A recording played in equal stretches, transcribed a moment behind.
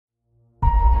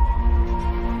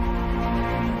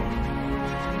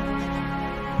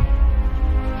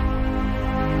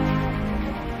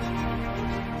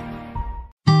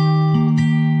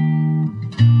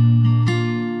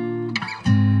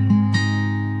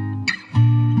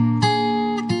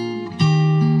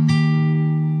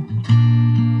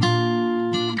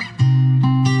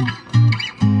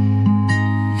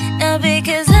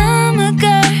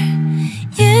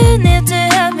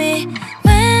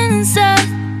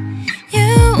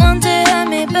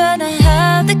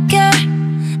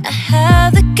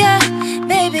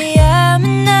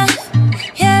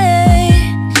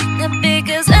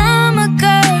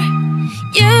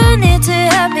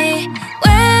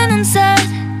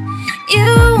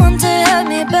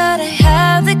me, but I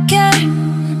have the care.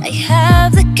 I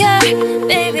have the care,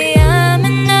 baby, I'm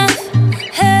enough.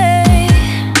 Hey,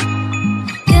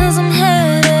 'cause I'm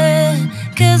hurting,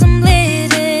 'cause I'm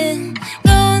bleeding,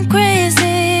 going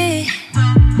crazy.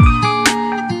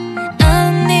 I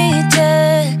need you,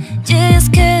 just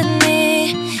cut me.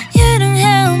 You don't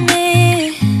help me.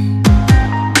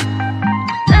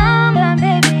 Someone,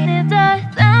 baby, need us.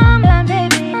 Someone,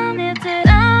 baby, need to.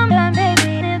 Someone,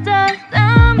 baby, need us.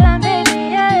 Someone, baby,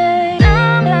 yeah.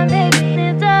 Someone, baby,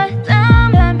 need us.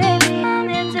 Someone, baby,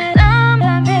 need to.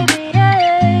 Someone, baby,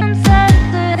 yeah. I'm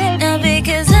sorry now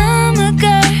because I'm a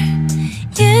girl.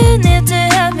 You need to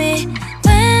help me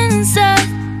when I'm sad.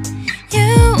 You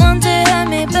want to help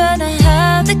me, but I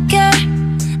have the care.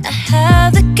 I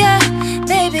have the care,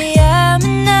 baby, I'm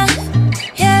enough.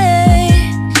 Yeah,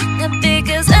 not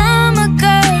because I'm a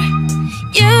girl.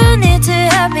 You need to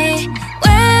help me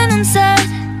when I'm sad.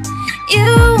 You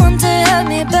want to help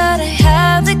me, but I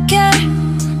have the care.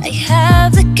 I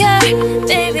have the care,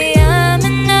 baby, I'm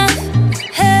enough.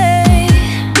 Hey,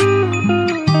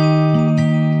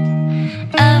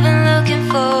 I've been looking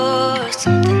for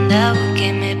something that will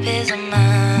give me peace of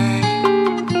mind.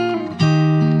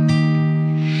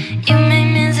 You make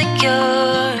me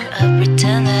insecure. I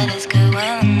pretend that it's good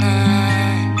when I'm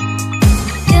not.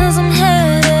 'Cause I'm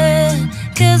hurting,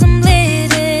 'cause I'm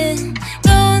bleeding,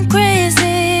 going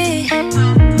crazy.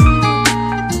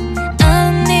 I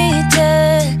need you,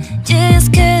 just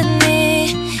cut me.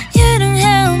 You don't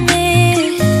help me.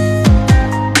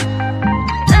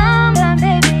 Someone,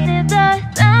 baby, need us.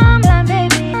 Someone,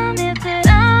 baby, need to.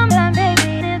 Someone, baby,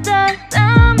 need us.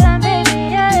 Someone, baby,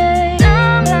 yeah.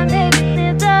 Someone, baby,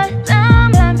 need us.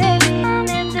 Someone, baby,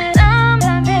 need to.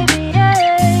 Someone, baby, yeah.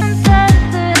 I'm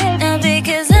sorry now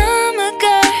because I'm a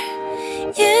girl.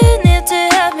 You need to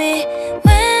help me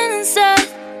when I'm sad.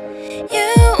 You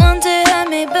want to help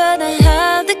me, but I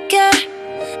have the care.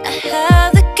 I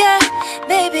have the care,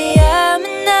 baby, I'm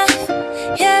enough.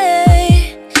 Yeah,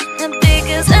 not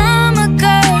because I'm a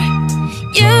girl.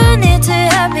 You need to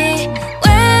help me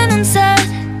when I'm sad.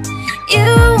 You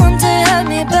want to help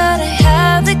me, but I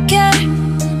have the care.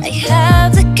 I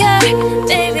have the care,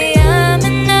 baby, I'm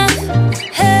enough.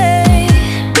 Hey,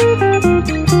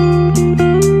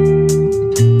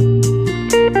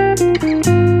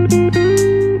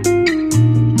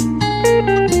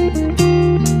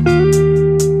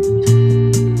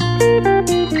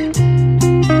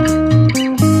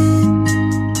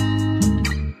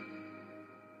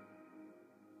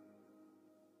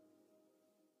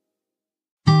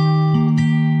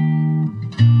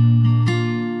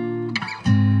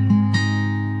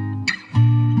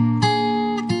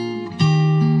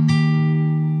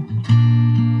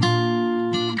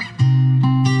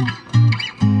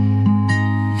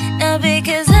 now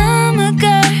because I'm a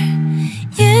girl.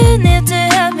 You need to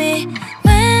help me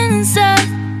when I'm sad.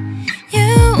 You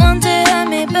want to help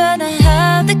me, but I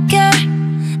have the care.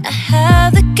 I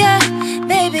have the care,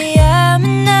 baby, I'm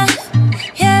enough.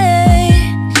 Yeah,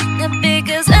 not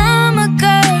because I'm a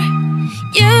girl.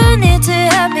 You need to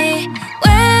help me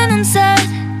when I'm sad.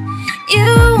 You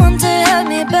want to help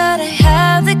me, but I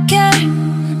have the care.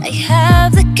 I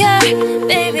have the care,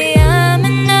 baby, I'm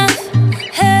enough.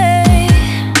 Hey,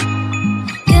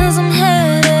 'cause I'm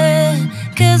hurting,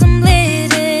 'cause I'm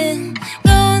bleeding,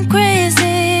 going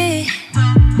crazy.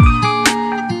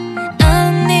 I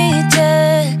need you,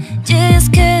 just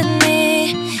cut me.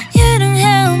 You don't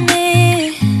help me.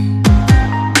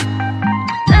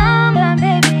 Someone,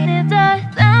 baby, need us.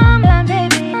 Someone,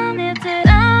 baby, need to.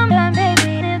 Someone,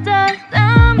 baby, need us.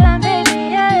 Someone, baby,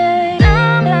 yeah.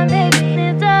 Someone, baby,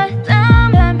 need us.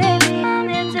 Someone, baby,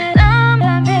 need to.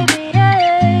 Someone, baby,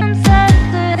 yeah. I'm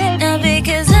sorry now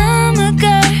because I'm a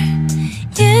girl.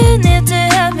 You need to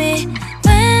help me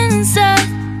when I'm sad.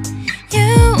 You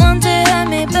want to help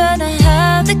me, but I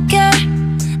have the care.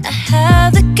 I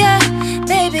have the care,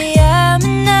 baby, I'm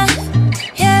enough.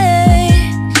 Yeah,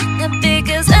 not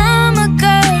because I'm a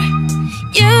girl.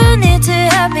 You need to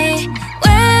help me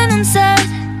when I'm sad.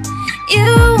 You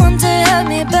want to help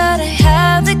me, but I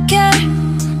have the care.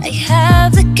 I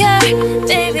have the care,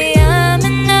 baby, I'm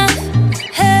enough.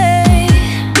 Hey,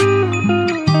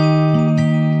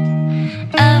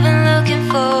 I've been looking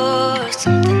for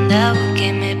something that will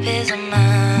give me peace of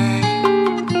mind.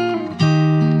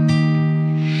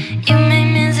 You make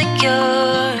me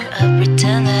insecure. I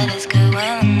pretend that it's good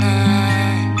when I'm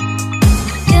not.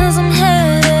 'Cause I'm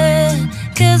hurting,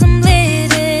 'cause I'm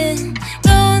bleeding,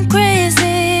 going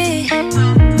crazy.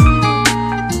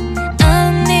 I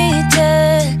need you,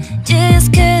 just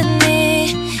cut me.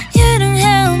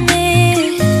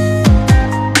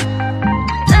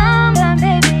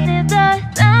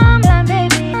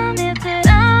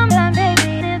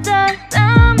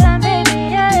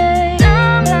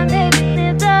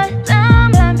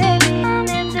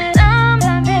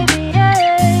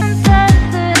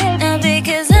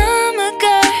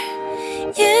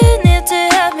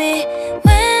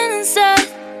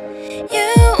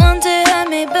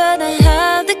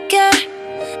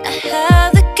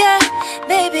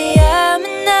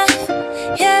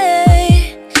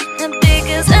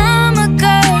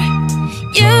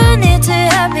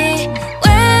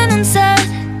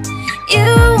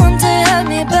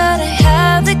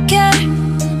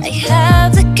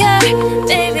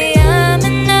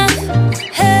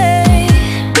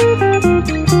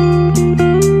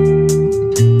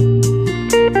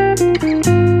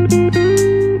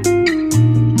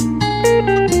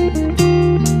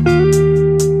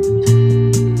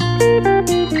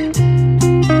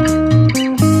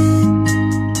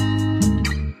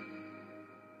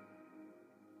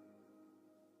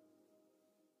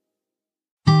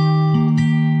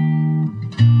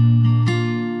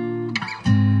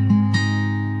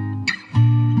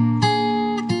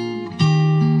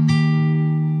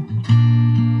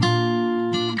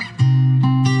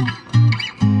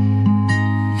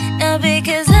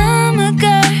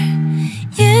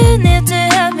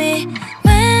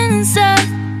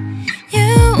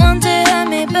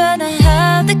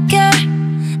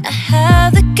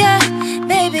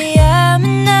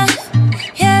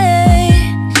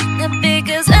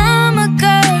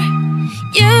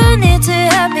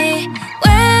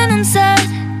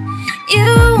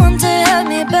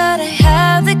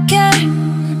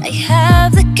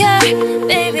 have the care,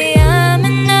 baby, I'm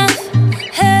enough.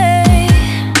 Hey,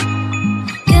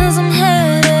 'cause I'm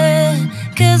hurting,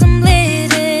 'cause I'm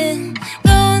bleeding,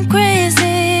 going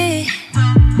crazy.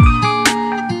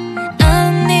 I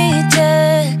need you,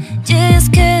 just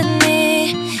cut me,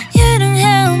 you don't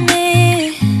help me.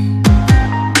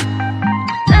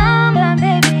 Someone,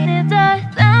 baby, need that.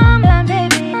 Someone,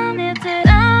 baby, need to.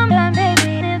 Someone,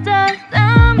 baby, need that.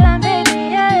 Someone, baby,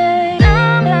 yeah.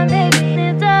 Someone, baby,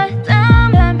 need that.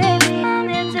 Someone, baby,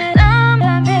 need to.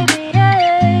 Someone, baby,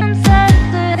 yeah. I'm sad,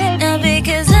 baby. Now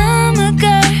because I'm a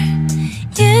girl,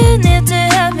 you need to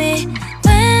help me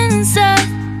when I'm sad.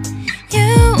 You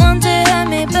want to help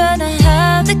me, but I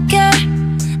have the care.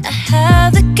 I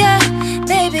have the care,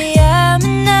 baby, I'm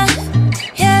enough.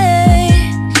 Yeah.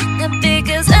 Now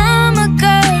because I'm a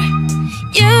girl,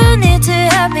 you need to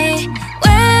help me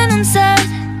when I'm sad.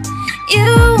 You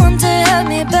want to help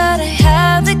me, but I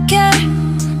have the care.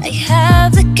 I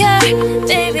have the care,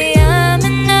 baby, I'm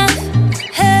enough.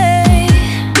 Hey,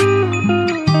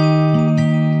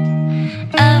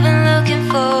 I've been looking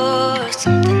for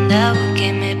something that will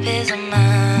give me peace of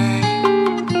mind.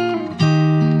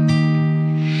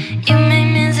 You make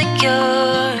me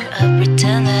insecure, I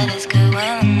pretend that it's good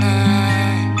when I'm not.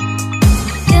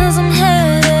 'Cause I'm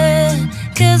hurting,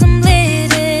 'cause I'm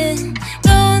bleeding,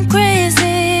 going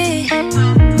crazy.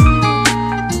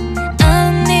 I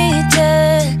need you,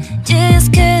 just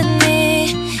cut me,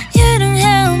 you don't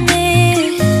help me.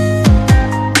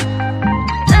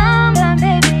 Someone,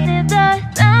 baby, need that.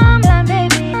 Someone,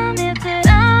 baby, need to.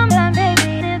 Someone, baby,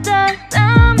 need that.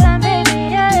 Someone, baby,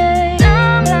 yeah.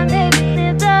 Someone, baby,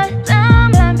 need that.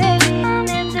 Someone, baby,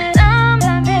 need to.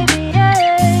 Someone, baby, yeah.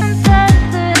 I'm sad,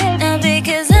 baby. Now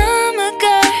because I'm a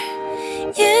girl,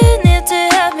 you need to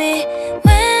help me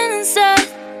when I'm sad.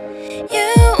 You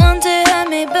want to help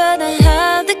me, but I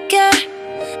have the care.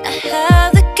 I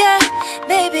have the care,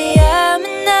 baby, I'm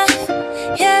enough.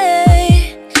 Yeah.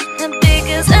 Now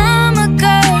because I'm a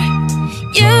girl,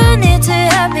 you need to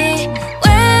help me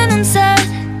when I'm sad.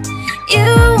 You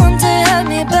want to help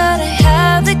me, but I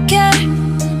have the care.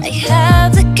 I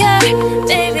have the care,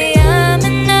 baby, I'm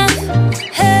enough.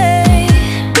 Hey.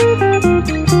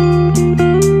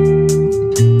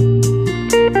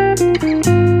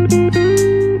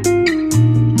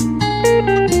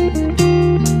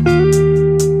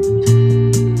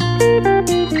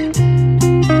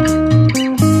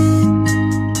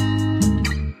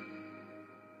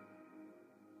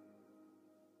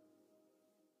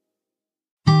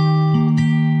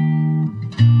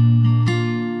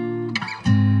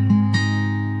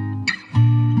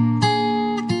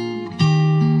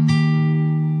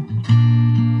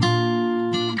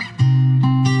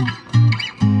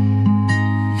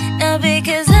 Now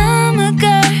because I'm a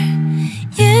girl,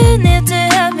 you need to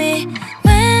help me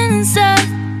when I'm sad.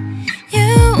 You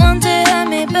want to help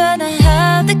me, but I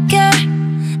have the care.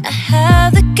 I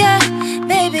have the care,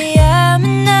 baby, I'm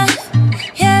enough.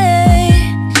 Yeah.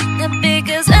 Now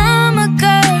because I'm a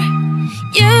girl,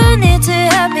 you need to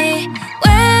help me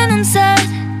when I'm sad.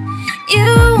 You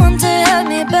want to help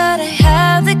me, but I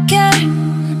have the care.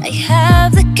 I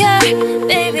have the care,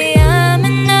 baby, I'm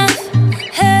enough.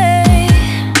 Hey,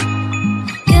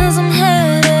 'cause I'm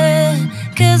hurting,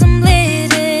 'cause I'm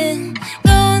bleeding,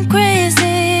 going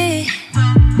crazy.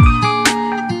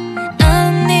 I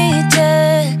need you,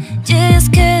 just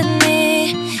cut me,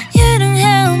 you don't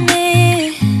help me.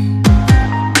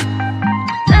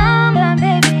 Someone,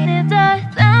 baby, need that.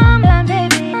 Someone,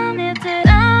 baby, need to.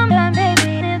 Someone,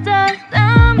 baby, need that.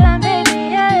 Someone, baby,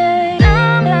 yeah.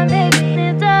 Someone, baby,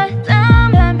 need that.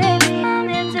 Someone, baby,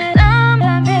 need to.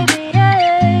 Someone, baby,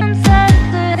 yeah. I'm sad,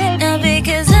 baby. Now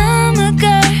because I'm a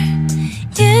girl,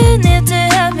 you need to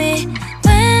help me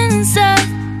when I'm sad.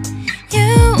 You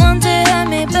want to help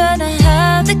me, but I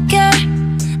have the care.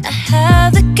 I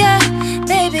have the care,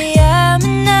 baby, I'm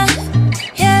enough.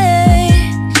 Yeah.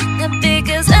 Now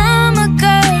because I'm a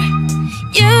girl,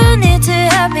 you need to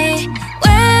help me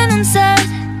when I'm sad.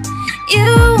 You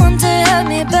want to help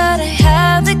me, but I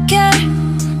have the care.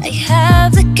 I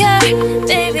have the care,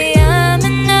 baby, I'm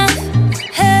enough.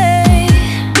 Hey,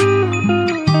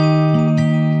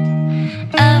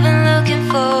 I've been looking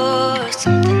for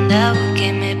something that will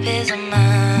give me peace of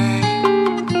mind.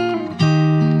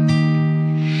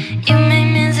 You make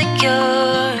me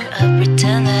insecure, I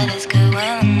pretend that it's good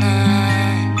when I'm not.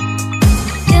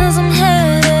 'Cause I'm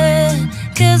hurting,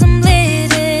 'cause I'm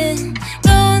bleeding,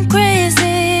 going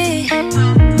crazy.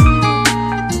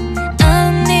 I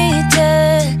need you,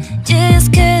 just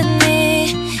cut me,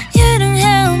 you don't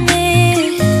help me.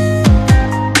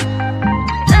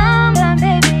 Someone,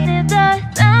 baby, need that.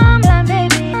 Someone,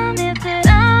 baby, need to.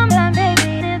 Someone, baby,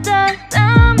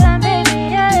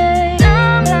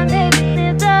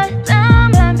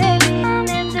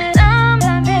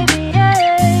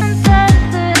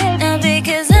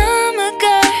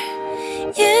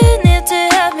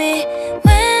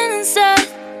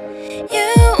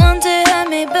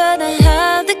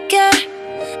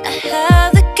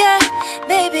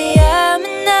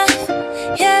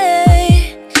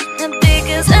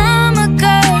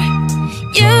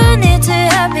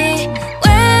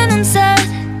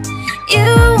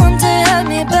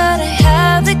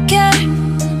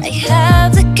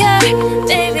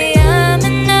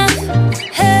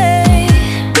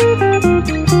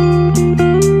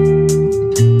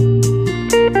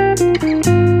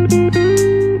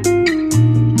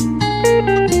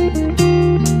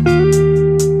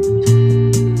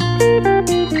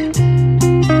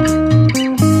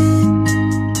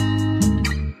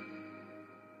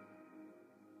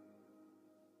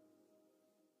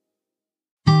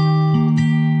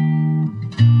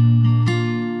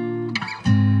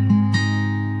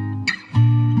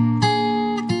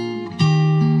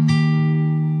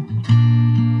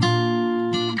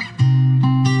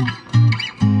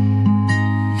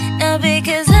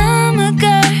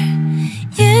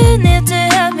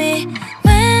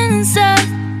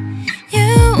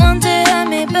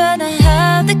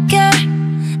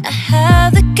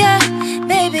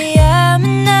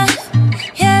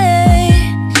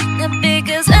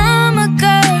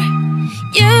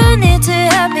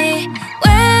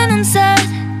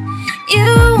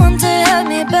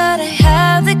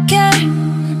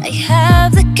 I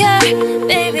have the car,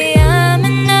 baby, I'm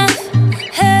enough.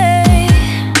 Hey,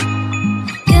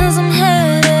 'cause I'm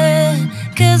hurting,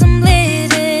 'cause I'm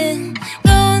bleeding,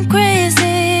 going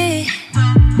crazy.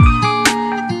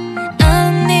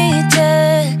 I need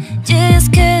you,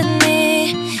 just cut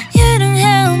me, you don't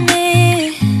help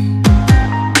me.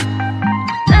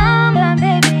 Someone,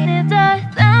 baby, need that.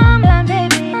 Someone,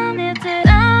 baby, I need it.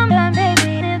 Someone,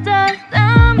 baby, need that.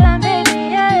 Someone, baby,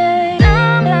 yeah.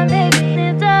 Someone, baby,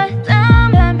 need that.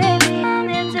 Someone, baby, I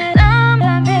need it.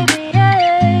 Someone, baby,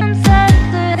 yeah. I'm sad,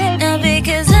 baby. Now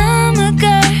because I'm a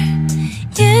girl,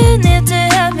 you need to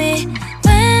help me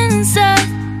when I'm sad.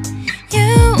 You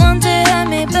want to help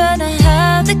me, but I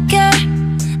have the car.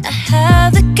 I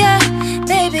have the car,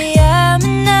 baby, I'm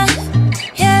enough.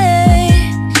 Yeah.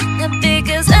 Now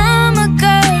because I'm a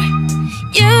girl,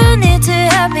 you need to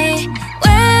help me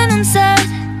when I'm sad.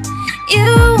 You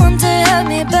want to help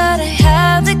me, but I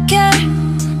have the car.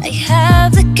 I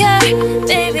have the car,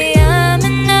 baby, I'm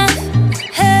enough.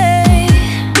 Hey,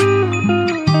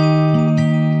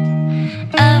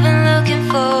 I've been looking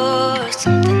for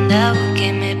something that will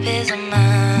give me peace of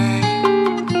mind.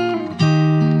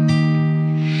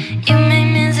 You make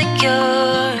me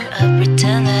insecure, I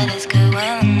pretend that it's good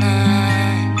when I'm not.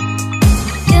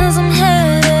 'Cause I'm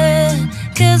hurting,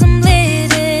 'cause I'm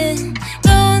bleeding,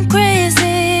 going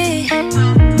crazy.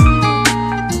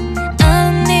 I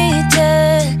need you,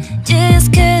 just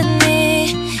cut me,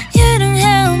 you don't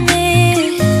help me.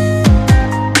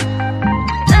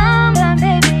 Someone,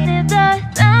 baby, need that.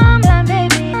 Someone,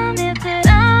 baby, I need it.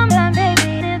 Someone, baby,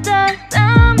 need that.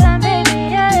 Someone, baby,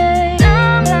 yeah.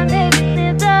 Someone, baby,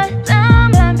 need that.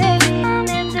 Someone, baby, I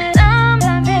need it.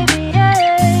 Someone, baby, yeah.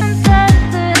 I'm sad,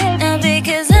 baby. Now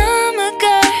because I'm a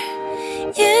girl,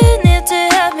 you need to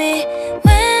help me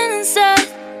when I'm sad.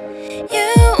 You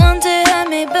want to help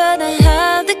me, but I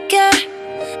have the car.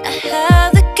 I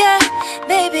have the car,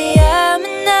 baby, I'm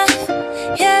enough.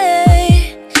 Yeah.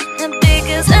 Now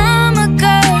because I'm a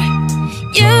girl,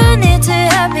 you need to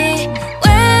help me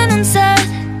when I'm sad.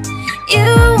 You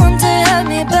want to help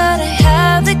me, but I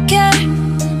have the car.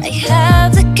 I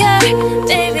have the car,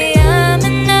 baby, I'm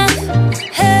enough.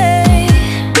 Hey.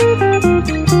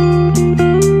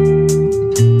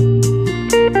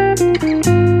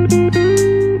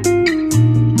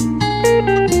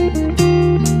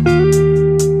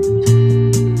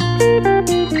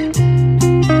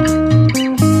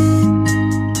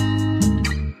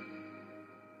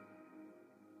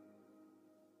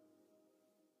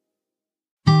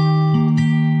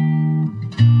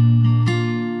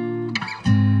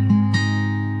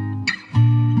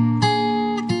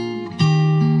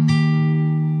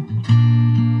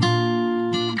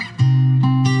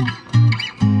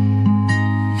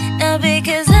 Now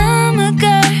because I'm a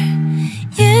girl,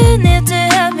 you need to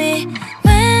help me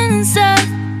when I'm sad.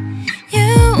 You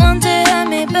want to help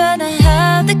me, but I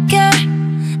have the car.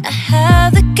 I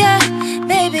have the car,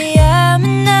 baby, I'm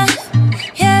enough.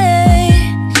 Yeah.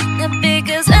 Now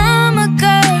because I'm a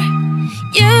girl,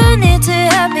 you need to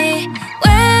help me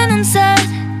when I'm sad.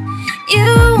 You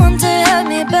want to help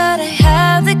me, but I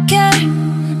have the car.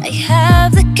 I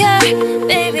have the car,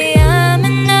 baby, I'm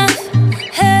enough.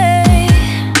 Hey,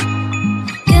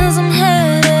 'cause I'm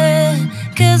hurting,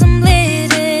 'cause I'm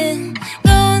bleeding,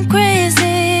 going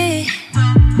crazy.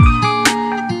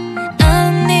 I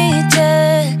need you,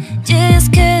 just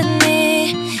cut me,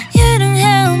 you don't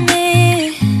help me.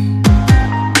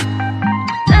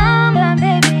 Someone,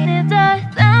 baby, need that.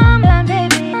 Someone,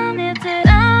 baby, I need it.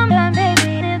 Someone,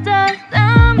 baby, need that.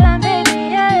 Someone, baby,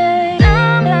 yeah.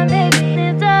 Someone, baby,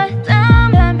 need that.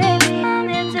 Someone, baby, I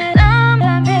need it.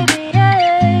 Someone, baby,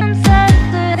 yeah. I'm sad,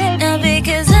 baby. Now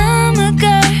because I'm a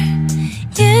girl,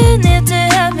 you need to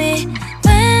help me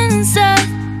when I'm sad.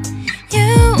 You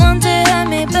want to help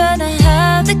me, but I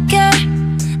have the car.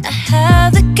 I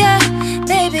have the car,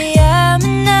 baby, I'm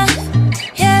enough.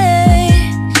 Yeah.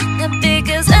 Now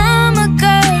because I'm a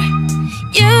girl,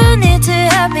 you need to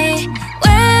help me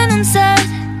when I'm sad.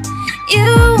 You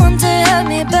want to help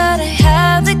me, but I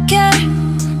have the car.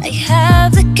 I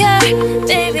have the car,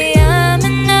 baby, I'm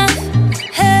enough.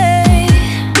 Hey,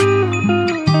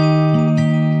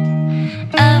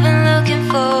 I've been looking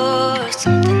for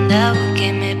something that will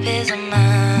give me peace of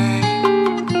mind.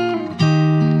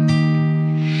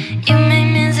 You make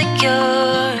me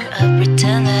insecure, I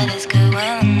pretend that it's good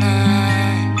when I'm not.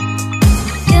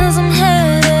 'Cause I'm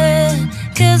hurting,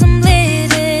 'cause I'm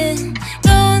bleeding,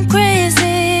 going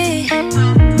crazy.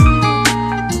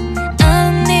 I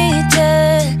need you,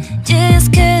 just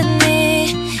cut me,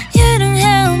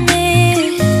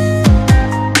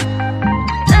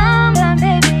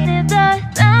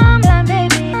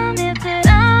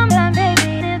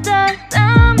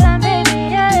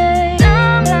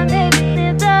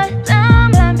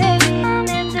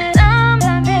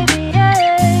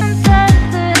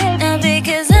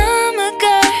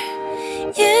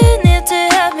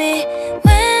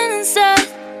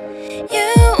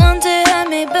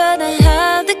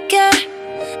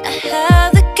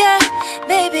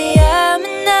 baby, I'm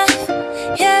enough,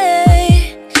 yeah.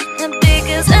 Not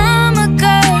because I'm a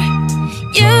girl,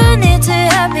 you need to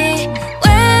help me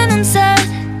when I'm sad.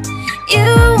 You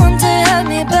want to help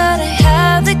me, but I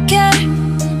have the care,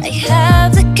 I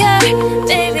have the care,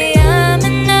 baby, I'm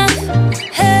enough,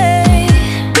 hey.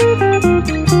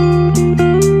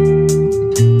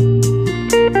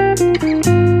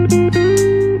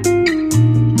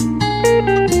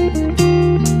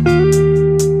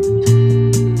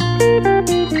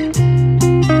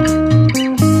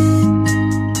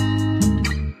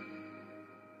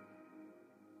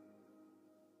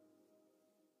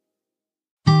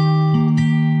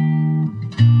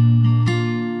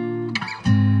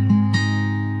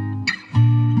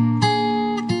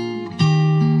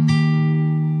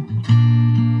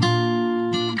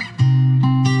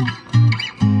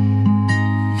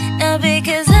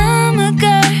 Because I'm a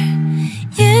girl,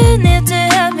 you need to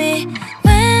help me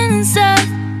when I'm sad.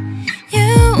 You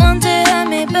want to help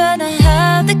me, but I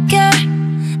have the care,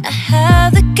 I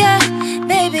have the care,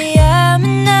 baby, I'm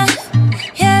enough,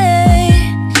 yeah.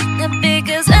 Not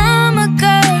because I'm a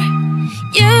girl,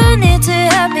 you need to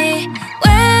help me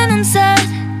when I'm sad.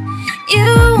 You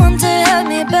want to help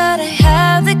me, but I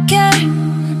have the care,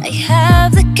 I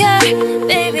have the care,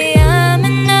 baby, I'm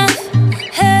enough,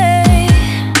 hey.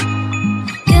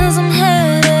 I'm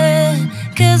hurting,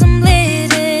 'cause I'm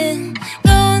bleeding,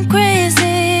 going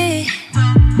crazy.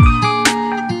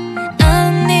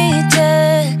 I need you,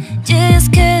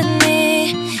 just cut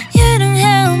me, you don't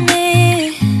help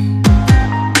me.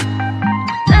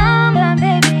 Someone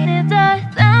baby need that,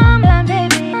 someone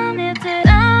baby need to,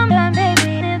 someone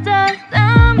baby need that,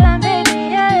 someone baby,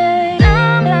 yeah.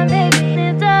 Someone baby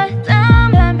need that,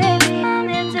 someone baby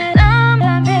need to,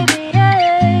 someone baby,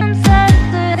 yeah. I'm sad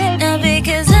today, now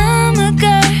because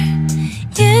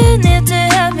you need to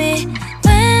help me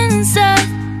when I'm sad.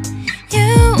 You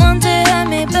want to help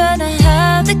me, but I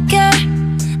have the care,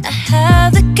 I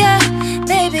have the care,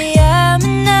 baby, I'm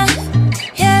enough,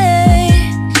 yeah.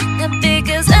 Not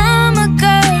because I'm a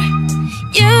girl,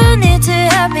 you need to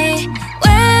help me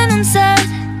when I'm sad.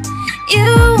 You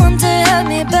want to help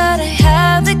me, but I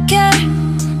have the care,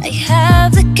 I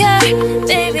have the care,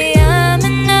 baby, I'm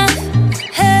enough,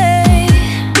 hey.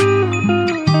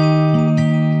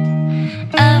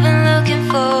 I've been looking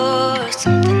for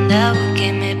something that will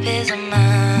give me peace of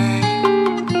mind.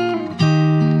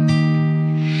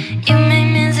 You make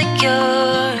me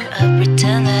insecure, I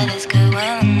pretend that it's good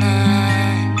when I'm not.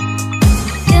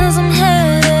 'Cause I'm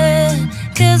hurting,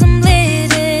 'cause I'm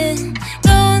bleeding,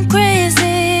 going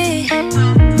crazy.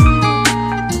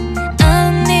 I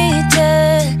need you,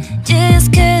 just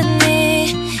cut me,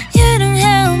 you don't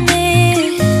help me.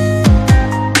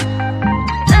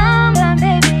 Someone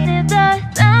baby need that,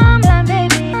 someone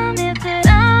baby need to,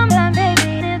 someone baby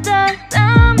need that,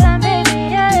 someone baby,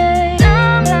 yeah.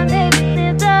 Someone baby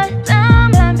need that,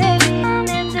 someone baby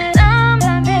need to,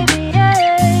 someone baby, yeah.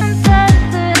 I'm sad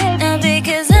today, now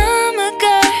because I'm a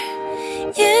girl,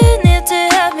 you need to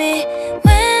help me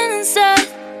when I'm sad.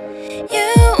 You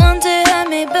want to help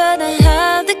me, but I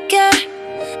have the care,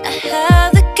 I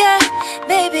have the care,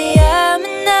 baby, I'm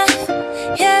enough,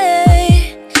 yeah.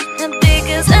 Not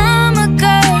because I'm a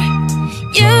girl,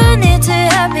 you need to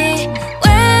help me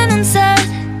when I'm sad.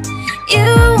 You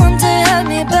want to help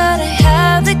me, but I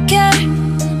have the care,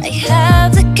 I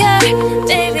have the care,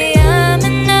 baby, I'm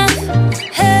enough,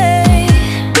 hey.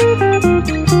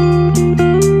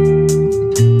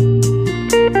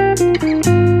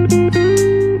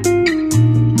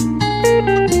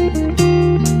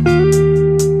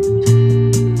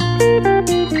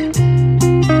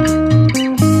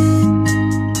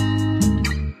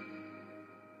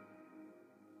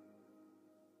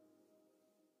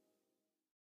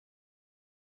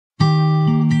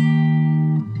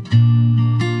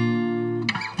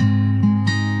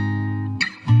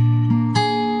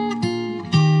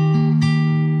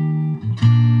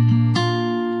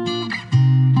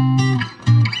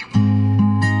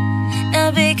 Now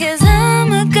because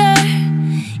I'm a girl,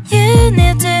 you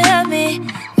need to help me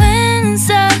when I'm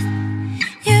sad.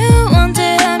 You want to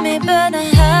help me, but I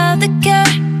have the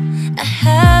care, I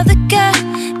have the care,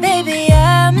 baby,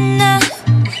 I'm enough,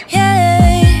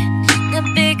 yeah. Not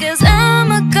because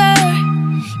I'm a girl,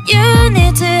 you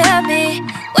need to help me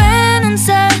when I'm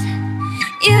sad.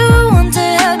 You want to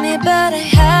help me, but I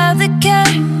have the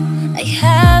care, I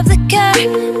have the care,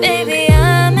 baby,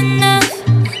 I'm enough,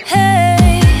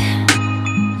 hey.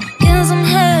 'Cause I'm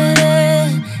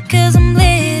hurting, 'cause I'm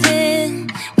bleeding,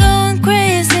 going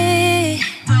crazy.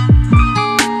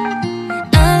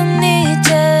 I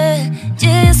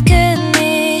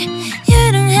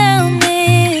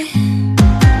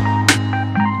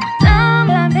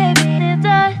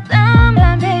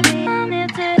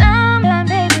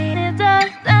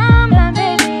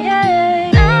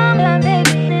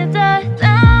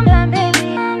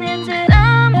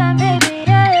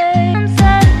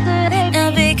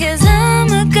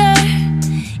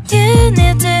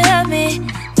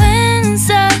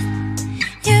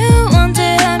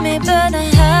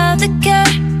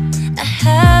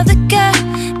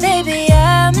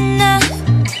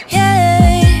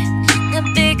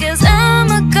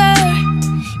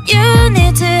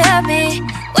have me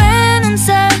when I'm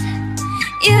sad.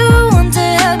 You want to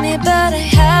help me, but I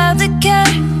have the care.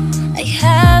 I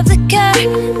have the care,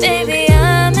 baby,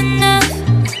 I'm enough.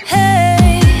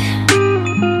 Hey,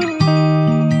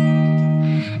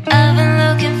 I've been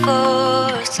looking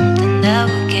for something that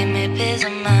will give me peace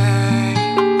of mind.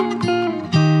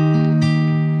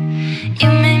 You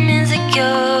make me insecure,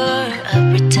 I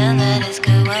pretend that it's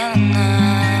good when I'm not.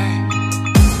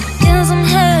 'Cause I'm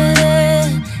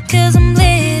hurting, 'cause I'm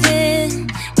bleeding,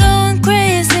 going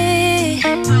crazy.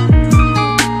 I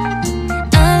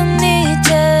don't need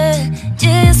you,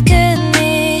 just cut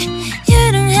me. You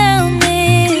don't help me.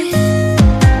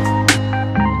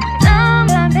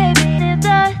 Someone, baby, need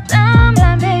that.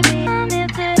 Someone, baby, need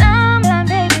to. Someone,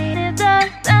 baby, need that.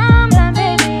 Someone,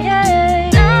 baby, yeah.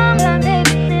 Someone,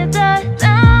 baby, need that.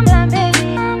 Someone, baby,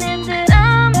 need to.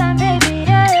 Someone, baby,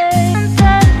 yeah. I'm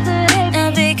sensitive now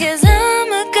because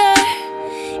I'm a girl.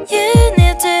 You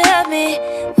need to help me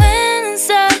when I'm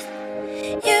sad.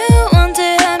 You want to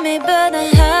help me, but I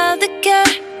have the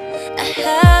care. I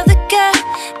have the care,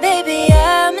 baby,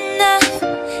 I'm enough.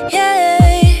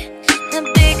 Yeah, and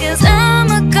because I'm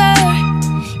a girl,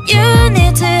 you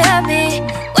need to help me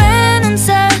when I'm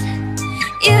sad.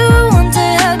 You want to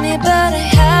help me, but I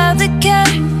have the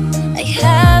care. I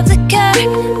have the care,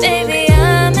 baby,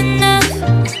 I'm enough.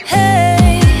 Hey.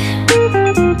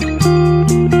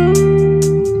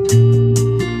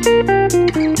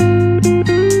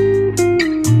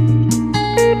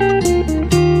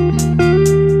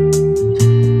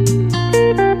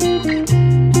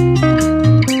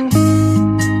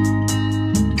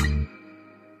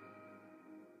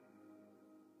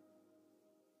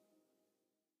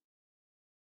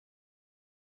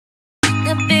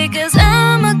 Because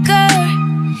I'm a girl,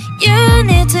 you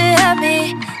need to help me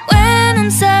when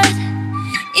I'm sad.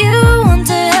 You want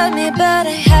to help me, but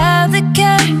I have the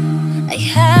care. I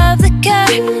have the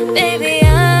care, baby,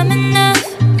 I'm enough.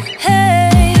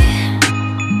 Hey,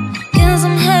 'cause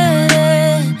I'm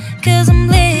hurting, 'cause I'm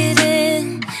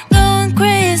bleeding, going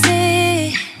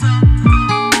crazy.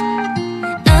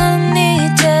 I don't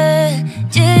need you,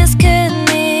 just cut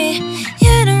me.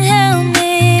 You don't help me.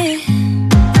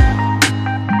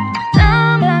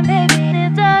 Someone, baby,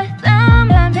 need that.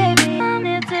 Someone, baby,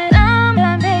 need to.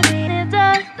 Someone, baby, need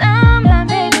that. Someone,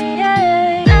 baby, yeah.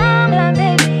 Someone,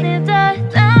 baby, need that.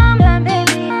 Someone,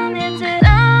 baby, need to.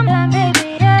 Someone, baby,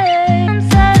 yeah. I'm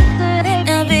sensitive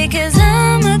now because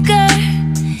I'm a girl.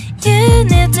 You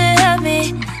need to help me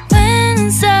when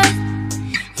I'm sad.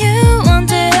 You want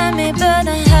to help me, but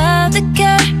I have the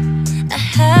care. I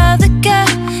have the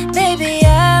care, baby,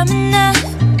 I'm enough.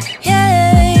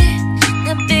 Yeah,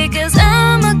 not because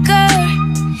I'm a girl.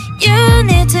 You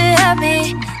need to help me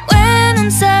when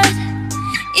I'm sad.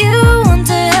 You want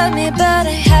to help me, but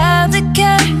I have the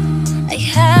care. I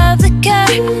have the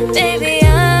care, baby,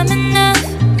 I'm enough.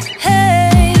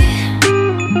 Hey,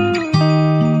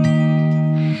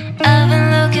 I've been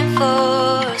looking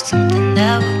for something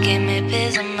that will give me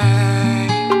peace of mind.